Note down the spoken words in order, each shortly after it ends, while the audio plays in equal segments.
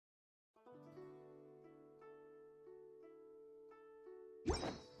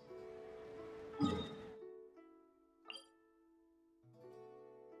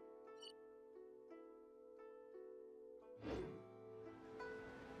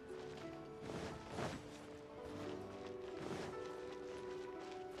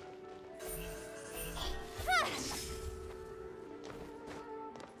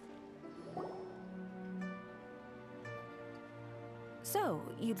So,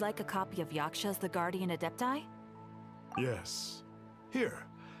 you'd like a copy of Yaksha's the Guardian Adepti? Yes. Here,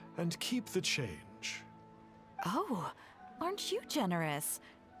 and keep the change. Oh, aren't you generous?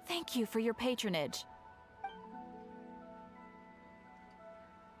 Thank you for your patronage.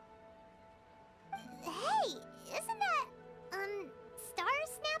 Hey, isn't that, Star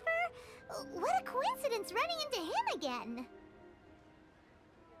Snapper? What a coincidence running into him again!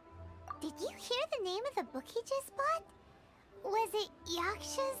 Did you hear the name of the book he just bought? Was it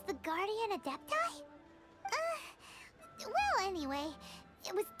Yaksha's the Guardian Adepti? Well, anyway,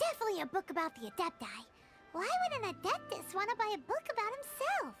 it was definitely a book about the Adepti. Why would an Adeptus want to buy a book about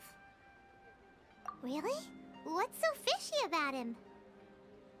himself? Really? What's so fishy about him?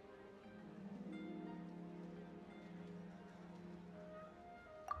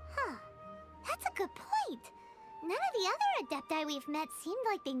 Huh. That's a good point. None of the other Adepti we've met seemed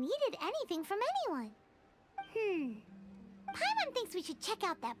like they needed anything from anyone. Paimon thinks we should check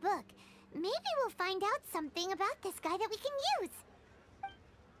out that book. Maybe we'll find out something about this guy that we can use.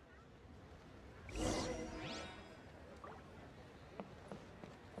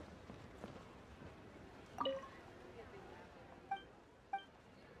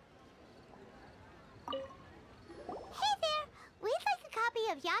 Hey there! We'd like a copy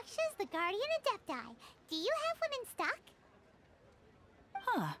of Yaksha's the Guardian Adepti. Do you have one in stock?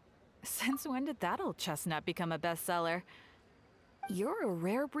 Huh. Since when did that old chestnut become a bestseller? You're a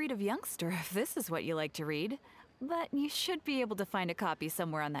rare breed of youngster if this is what you like to read. But you should be able to find a copy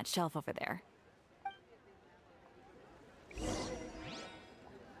somewhere on that shelf over there.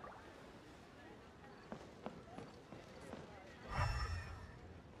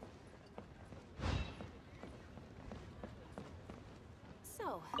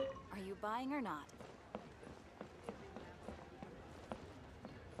 So, are you buying or not?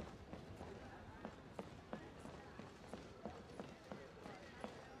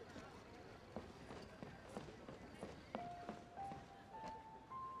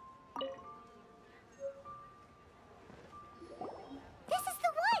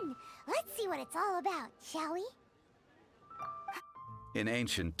 Let's see what it's all about, shall we? In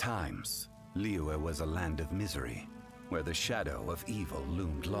ancient times, Liyue was a land of misery, where the shadow of evil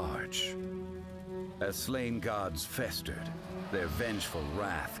loomed large. As slain gods festered, their vengeful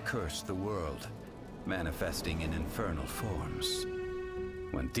wrath cursed the world, manifesting in infernal forms.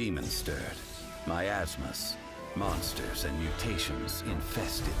 When demons stirred, miasmas, monsters, and mutations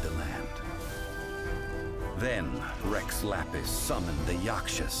infested the land. Then, Rex Lapis summoned the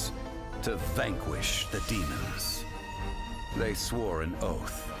Yakshas to vanquish the demons. They swore an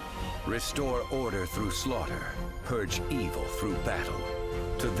oath: restore order through slaughter, purge evil through battle.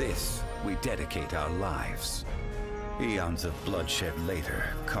 To this, we dedicate our lives. Eons of bloodshed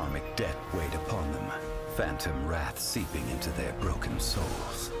later, karmic debt weighed upon them, phantom wrath seeping into their broken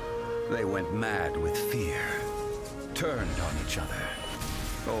souls. They went mad with fear, turned on each other,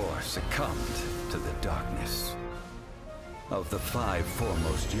 or succumbed to the darkness. Of the 5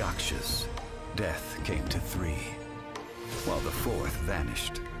 foremost Yakshas, death came to 3, while the 4th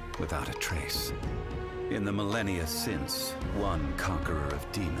vanished without a trace. In the millennia since, one conqueror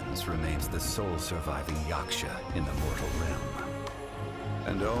of demons remains the sole surviving Yaksha in the mortal realm.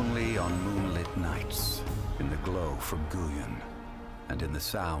 And only on moonlit nights, in the glow from Guyon, and in the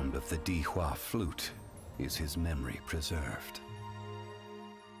sound of the Dihua flute, is his memory preserved.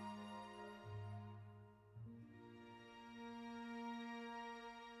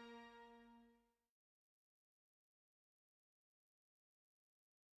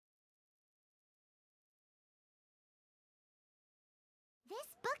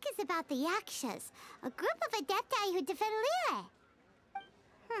 This book is about the Yakshas, a group of Adepti who defend Liyue.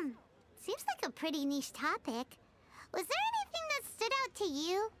 Seems like a pretty niche topic. Was there anything that stood out to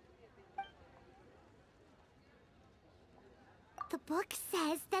you? The book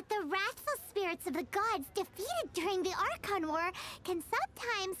says that the wrathful spirits of the gods defeated during the Archon War can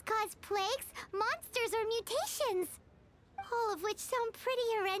sometimes cause plagues, monsters, or mutations. All of which sound pretty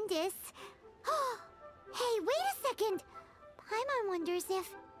horrendous. Hey, wait a second! Paimon wonders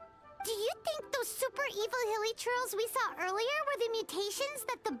if... Do you think those super evil hilly churls we saw earlier were the mutations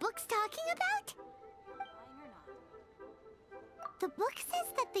that the book's talking about? The book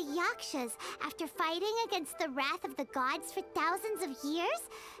says that the Yakshas, after fighting against the wrath of the gods for thousands of years,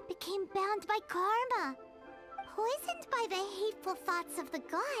 became bound by karma. Poisoned by the hateful thoughts of the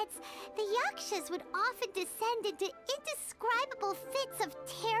gods, the Yakshas would often descend into indescribable fits of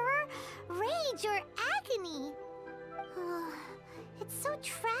terror, rage, or agony. It's so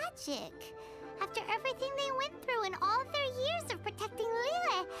tragic. After everything they went through and all their years of protecting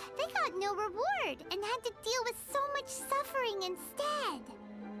Lille, they got no reward and had to deal with so much suffering instead.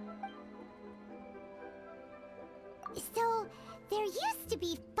 So, there used to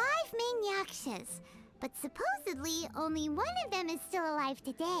be 5 main Yakshas, but supposedly only one of them is still alive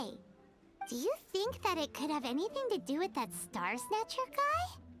today. Do you think that it could have anything to do with that Star Snatcher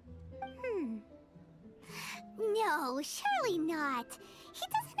guy? No, surely not. He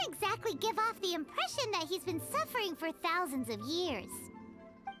doesn't exactly give off the impression that he's been suffering for thousands of years.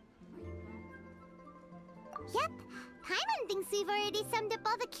 Yep, Paimon thinks we've already summed up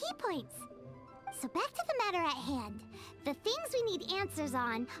all the key points. So back to the matter at hand. The things we need answers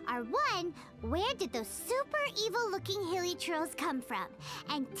on are 1, where did those super evil-looking hilly trolls come from?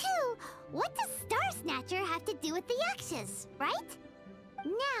 And 2, what does Star Snatcher have to do with the Yakshas, right?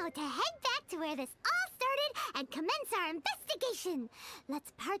 Now to head back to where this all started and commence our investigation.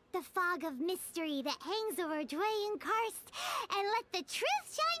 Let's part the fog of mystery that hangs over Dwayne Karst and let the truth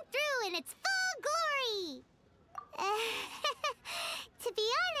shine through in its full glory. To be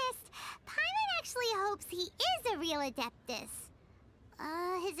honest, Paimon actually hopes he is a real Adeptus.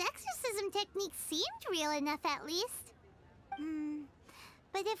 His exorcism technique seemed real enough at least.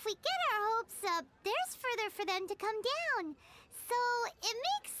 But if we get our hopes up, there's further for them to come down. So it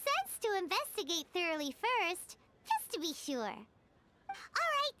makes sense to investigate thoroughly first, just to be sure.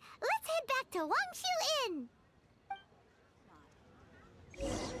 Alright, let's head back to Wangshu Inn!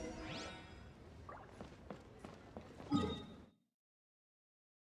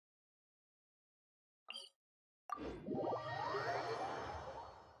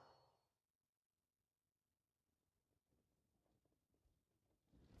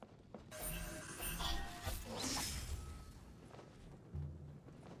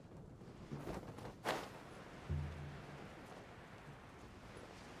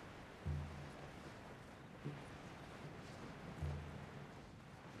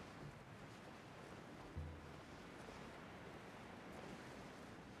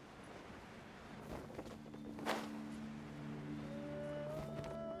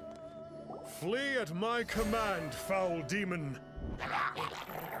 Flee at my command, foul demon!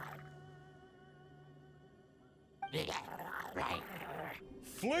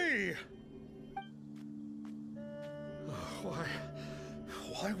 Flee!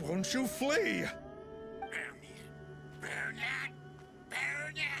 Why won't you flee?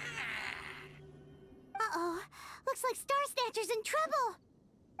 Uh-oh, looks like Star Snatcher's in trouble.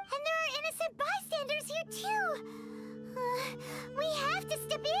 And there are innocent bystanders here too. We have to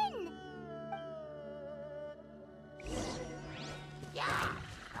step in.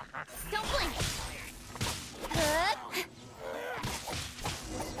 Don't blink!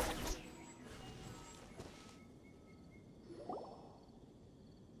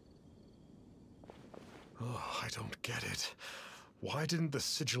 Oh, I don't get it. Why didn't the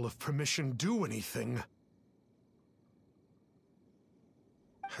Sigil of Permission do anything?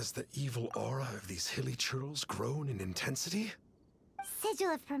 Has the evil aura of these hilly churls grown in intensity?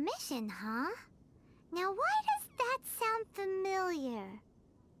 Sigil of Permission, huh? Now why does that sound familiar?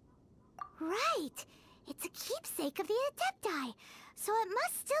 Right! It's a keepsake of the Adepti, so it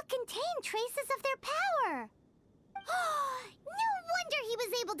must still contain traces of their power! No wonder he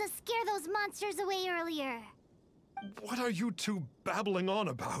was able to scare those monsters away earlier! What are you two babbling on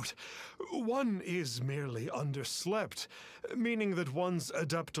about? One is merely underslept, meaning that one's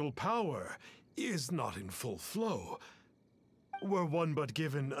adeptal power is not in full flow. Were one but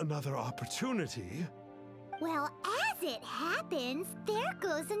given another opportunity... Well, as it happens, there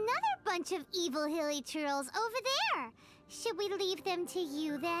goes another bunch of evil hilly churls over there. Should we leave them to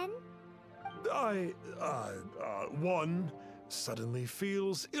you, then? One suddenly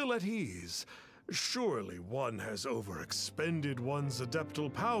feels ill at ease. Surely one has overexpended one's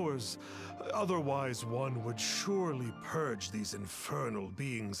adeptal powers. Otherwise, one would surely purge these infernal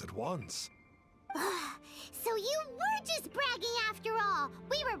beings at once. So you were just bragging after all.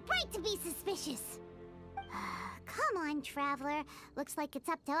 We were right to be suspicious. Come on, Traveler. Looks like it's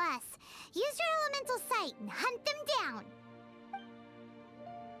up to us. Use your elemental sight and hunt